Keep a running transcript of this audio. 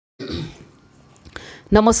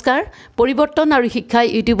নমস্কাৰ পৰিৱৰ্তন আৰু শিক্ষা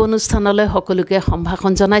ইউটিউব অনুষ্ঠানলৈ সকলোকে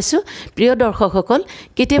সম্ভাষণ জনাইছো প্ৰিয় দৰ্শকসকল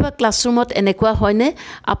কেতিয়াবা ক্লাছৰুমত এনেকুৱা হয়নে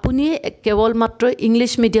আপুনি কেৱল মাত্ৰ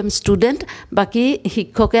ইংলিছ মিডিয়াম ষ্টুডেণ্ট বাকি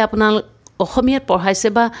শিক্ষকে আপোনাৰ অসমীয়াত পঢ়াইছে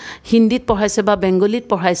বা হিন্দীত পঢ়াইছে বা বেংগলীত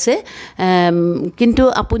পঢ়াইছে কিন্তু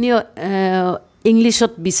আপুনি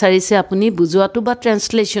ইংলিছত বিচাৰিছে আপুনি বুজোৱাটো বা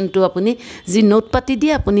ট্ৰান্সলেচনটো আপুনি যি নোট পাতি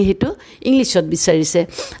দিয়ে আপুনি হেতু ইংলিছত বিচাৰিছে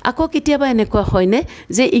আকৌ কেতিয়াবা এনেকুৱা হয়নে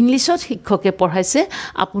যে ইংলিছত শিক্ষকে পঢ়াইছে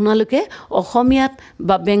আপোনালোকে অসমীয়াত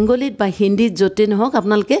বা বেংগলীত বা হিন্দীত যতে নহওক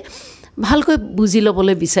আপোনালোকে ভালকৈ বুজি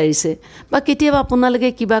ল'বলৈ বিচাৰিছে বা কেতিয়াবা আপোনালোকে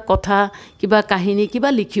কিবা কথা কিবা কাহিনী কিবা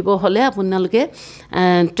লিখিব হলে আপোনালোকে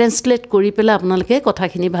ট্ৰান্সলেট কৰি পেলাই আপোনালোকে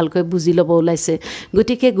কথাখিনি ভালকৈ বুজি ল'ব ওলাইছে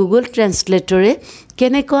গতিকে গুগল ট্ৰান্সলেটৰে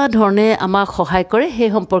কেনেকুৱা ধৰণে আমাক সহায় কৰে সেই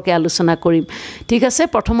সম্পৰ্কে আলোচনা কৰিম ঠিক আছে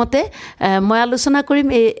প্ৰথমতে মই আলোচনা কৰিম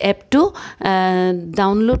এই এপটো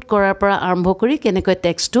ডাউনলোড কৰাৰ পৰা আৰম্ভ কৰি কেনেকৈ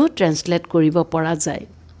টেক্সটটো ট্ৰান্সলেট কৰিব পৰা যায়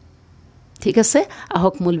ঠিক আছে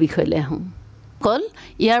আহক মূল বিষয়লৈ আহোঁ কল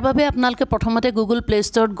ইয়াৰ বাবে আপোনালোকে প্ৰথমতে গুগল প্লে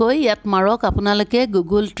ষ্টৰত গৈ ইয়াত মাৰক আপোনালোকে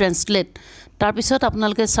গুগল ট্ৰান্সলেট তাৰ পিছত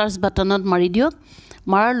আপোনালোকে সাৰ্চ বাটনত মাৰি দিয়ক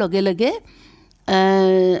মাৰাৰ লগে লগে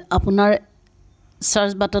আপোনাৰ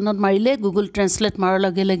সাৰ্চ বাটনত মাৰিলে গুগল ট্ৰান্সলেট মাৰাৰ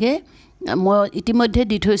লগে লগে মই ইতিমধ্যে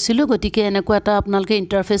দি থৈছিলোঁ গতিকে এনেকুৱা এটা আপোনালোকে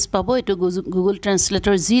ইণ্টাৰফেচ পাব এইটো গুগল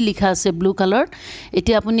ট্ৰান্সলেটৰ যি লিখা আছে ব্লু কালাৰ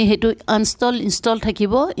এতিয়া আপুনি হেতু ইনষ্টল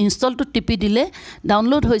থাকিব ইনষ্টলটো টিপি দিলে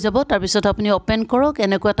ডাউনলোড হৈ যাব তাৰ পিছত আপুনি ওপেন কৰক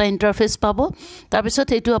এনেকুৱা এটা ইণ্টাৰফেচ পাব তাৰ পিছত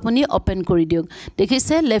হেতু আপুনি ওপেন কৰি দিয়ক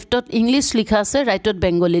দেখিছে লেফটত ইংলিছ লিখা আছে ৰাইটত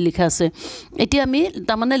বেংগলী লিখা আছে এতিয়া আমি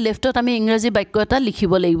তাৰমানে লেফটত আমি ইংৰাজী বাক্য এটা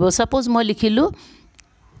লিখিব লাগিব সাপোজ মই লিখিলোঁ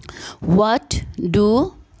what do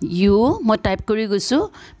you মই টাইপ কৰি গৈছো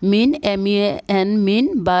mean mean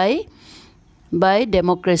by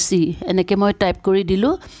democracy এনেকে মই টাইপ কৰি দিলো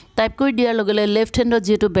টাইপ কৰি দিয়াৰ লগে লগে লেফট হেণ্ডত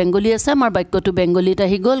যেটো বেংগলী আছে আমাৰ বাক্যটো বেংগলীত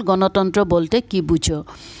আহি গল গণতন্ত্ৰ বলতে কি বুঝো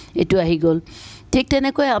এটো আহি গল ঠিক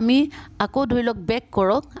তেনেকৈ আমি আকৌ ধৰি লওক বেক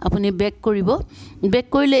কৰক আপুনি বেক কৰিব বেক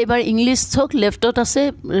কৰিলে এবাৰ ইংলিছ থক লেফটত আছে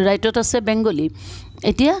ৰাইটত আছে বেংগলী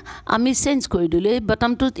এতিয়া আমি চেঞ্জ কৰি দিলে এই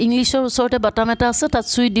বাটনটোত ইংলিছৰ ওচৰতে বাটন এটা আছে তাত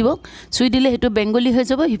চুই দিব চুই দিলে হেতু বেংগলী হৈ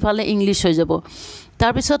যাব হিফালে ইংলিছ হৈ যাব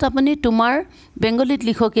তাৰ পিছত আপুনি তোমাৰ বেংগলীত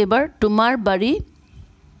লিখক এবাৰ তোমাৰ বাড়ি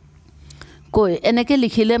কই এনেকে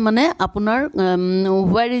লিখিলে মানে আপোনাৰ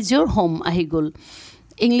where is your home আহি গল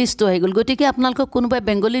ইংলিছটো আহি গল গতিকে আপোনালোকক কোনোবাই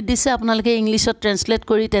বেংগলীত দিছে আপোনালোকে ইংলিছত ট্ৰান্সলেট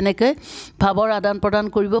কৰি তেনেকৈ ভাৱৰ আদান প্ৰদান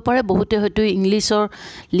কৰিব পাৰে বহুতে হয়তো ইংলিছৰ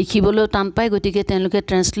লিখিবলৈ টান পায় গতিকে তেওঁলোকে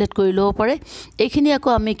ট্ৰান্সলেট কৰি ল'ব পাৰে এইখিনি আকৌ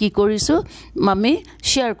আমি কি কৰিছো আমি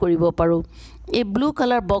শেয়াৰ কৰিব পাৰো এই ব্লু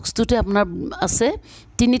কালাৰ বক্সটোতে আপোনাৰ আছে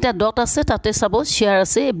তিনিটা ডট আছে তাতে চাব শেয়াৰ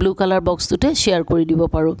আছে এই ব্লু কালাৰ বক্সটোতে শেয়াৰ কৰি দিব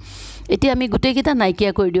পাৰো এতিয়া আমি গুটেই কিটা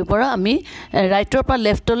নাইকিয়া কৰি দিব পাৰো আমি ৰাইটৰ পৰা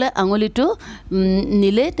লেফটলৈ আঙুলিটো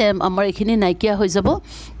নিলে আমাৰ এখিনি নাইকিয়া হৈ যাব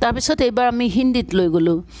তাৰ পিছত এবাৰ আমি হিন্দীত লৈ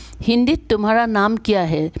গলো হিন্দীত তোমাৰা নাম কিয়া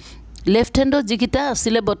হে লেফট হেণ্ডত যিকিটা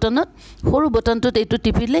আছিল বটনত সৰু বটনটোত এইটো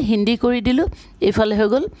টিপিলে হিন্দী কৰি দিলো এফালে হৈ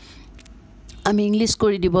গল আমি ইংলিছ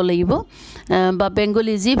কৰি দিব লাগিব বা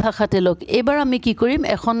বেংগলী যি ভাষাতে লক এবাৰ আমি কি কৰিম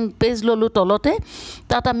এখন পেজ ললো তলতে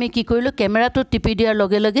তাত আমি কি কৰিলো ক্যামেৰাটো টিপি দিয়াৰ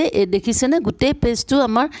লগে লগে এই দেখিছেনে গুটেই পেজটো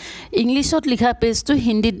আমাৰ ইংলিছত লিখা পেজটো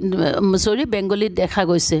হিন্দীত সৰি বেংগলীত দেখা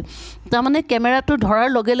গৈছে তাৰমানে ক্যামেৰাটো ধৰাৰ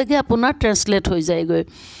লগে লগে আপোনাৰ ট্ৰান্সলেট হৈ যায়গৈ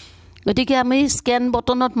গতিকে আমি স্ক্যান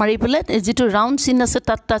বটনত মাৰি পেলে যেটো ৰাউন্ড চিন আছে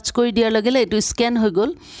তাত টাচ কৰি দিয়াৰ লগে লগে এটো স্ক্যান হৈ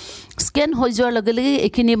গল স্ক্যান হৈ যোৱাৰ লগে লগে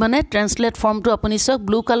এখিনি মানে ট্ৰান্সলেট ফৰ্মটো আপুনি সক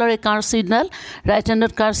ব্লু কালাৰ কাৰ সিগনেল ৰাইট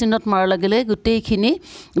হেণ্ডত কাৰ চিনত মাৰাৰ লগে লগে গুটেইখিনি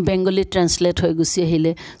বেংগলী ট্ৰান্সলেট হৈ গুছি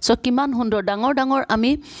আহিলে সো কিমান সুন্দৰ ডাঙৰ ডাঙৰ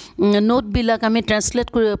আমি নোট বিলাক আমি ট্ৰান্সলেট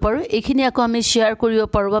কৰিব পাৰো এখিনি আকৌ আমি শেয়াৰ কৰিব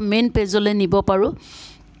পাৰো বা মেইন পেজলৈ নিব পাৰো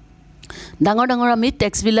ডাঙৰ ডাঙৰ আমি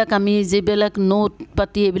টেক্সট বিলাক আমি যেবিলাক নোট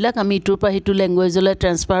পাতি এবিলাক আমি ইটোৰ পৰা হিটো ল্যাঙ্গুৱেজলৈ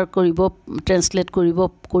ট্ৰান্সফাৰ কৰিব ট্ৰান্সলেট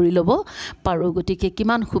কৰি ল'ব পাৰো গতিকে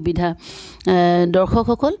কিমান সুবিধা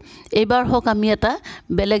দৰ্শকসকল এবাৰ হক আমি এটা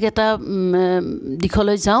বেলেগ এটা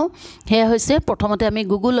দিখলৈ যাও হেয়া হৈছে প্ৰথমতে আমি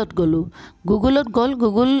গুগলত গলো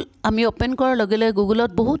গুগল আমি ওপেন কৰাৰ লগে লগে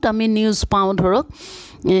গুগলত বহুত আমি নিউজ পাও ধৰক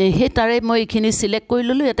হে তাৰে মই এখিনি সিলেক্ট কৰি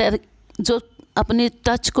ললো এটা যত আপুনি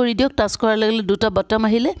টাচ কৰি দিয়ক টাচ কৰাৰ লগে লগে দুটা বাটন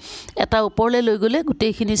আহিলে এটা ওপৰলৈ লৈ গলে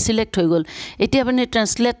গুটেইখিনি সিলেক্ট হৈ গল এতিয়া আপুনি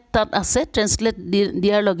ট্ৰান্সলেট তাত আছে ট্ৰান্সলেট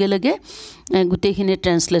দিয়াৰ লগে লগে গুটেইখিনি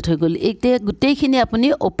ট্ৰান্সলেট হৈ গল এতিয়া গুটেইখিনি আপুনি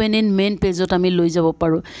ওপেন ইন মেইন পেজত আমি লৈ যাব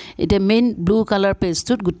পাৰো এতিয়া মেইন ব্লু কালাৰ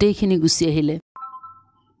পেজটোত গুটেইখিনি গুছি আহিলে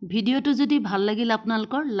ভিডিওটো যদি ভাল লাগিল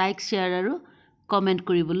আপোনালোকৰ লাইক শেয়াৰ আৰু কমেণ্ট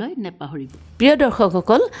কৰিবলৈ নেপাহৰিব প্ৰিয়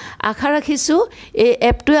দৰ্শকসকল আশা ৰাখিছোঁ এই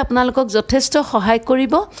এপটোৱে আপোনালোকক যথেষ্ট সহায়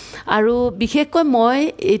কৰিব আৰু বিশেষকৈ মই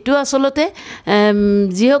এইটো আচলতে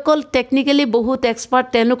যিসকল টেকনিকেলি বহুত এক্সপাৰ্ট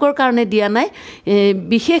তেওঁলোকৰ কাৰণে দিয়া নাই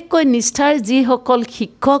বিশেষকৈ নিষ্ঠাৰ যিসকল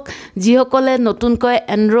শিক্ষক যিসকলে নতুনকৈ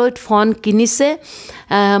এণ্ড্ৰইড ফোন কিনিছে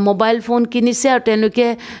মোবাইল ফোন কিনিছে আৰু তেওঁলোকে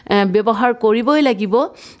ব্যৱহাৰ কৰিবই লাগিব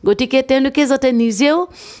গতিকে তেওঁলোকে যাতে নিজেও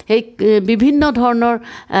এই বিভিন্ন ধৰণৰ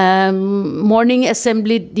মৰ্নিং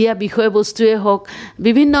এছেম্বলিত দিয়া বিষয়বস্তুৱে হওক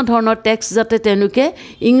বিভিন্ন ধৰণৰ টেক্সট যাতে তেওঁলোকে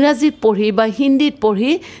ইংৰাজীত পঢ়ি বা হিন্দীত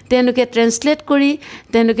পঢ়ি তেওঁলোকে ট্ৰেন্সলেট কৰি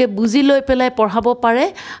তেওঁলোকে বুজি লৈ পেলাই পঢ়াব পাৰে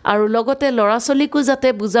আৰু লগতে ল'ৰা ছোৱালীকো যাতে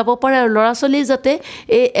বুজাব পাৰে আৰু ল'ৰা ছোৱালী যাতে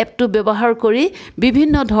এই এপটো ব্যৱহাৰ কৰি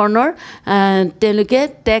বিভিন্ন ধৰণৰ তেওঁলোকে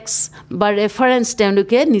টেক্সট বা ৰেফাৰেন্স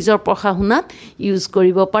তেওঁলোকে নিজৰ পঢ়া শুনাত ইউজ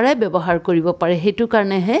কৰিব পাৰে ব্যৱহাৰ কৰিব পাৰে সেইটো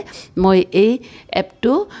কাৰণেহে মই এই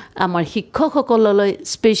এপটো আমাৰ শিক্ষকসকললৈ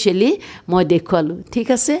স্পেচিয়েলি মই দেখুৱালোঁ ঠিক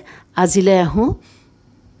আছে আজিলৈ আহোঁ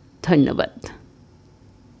ধন্যবাদ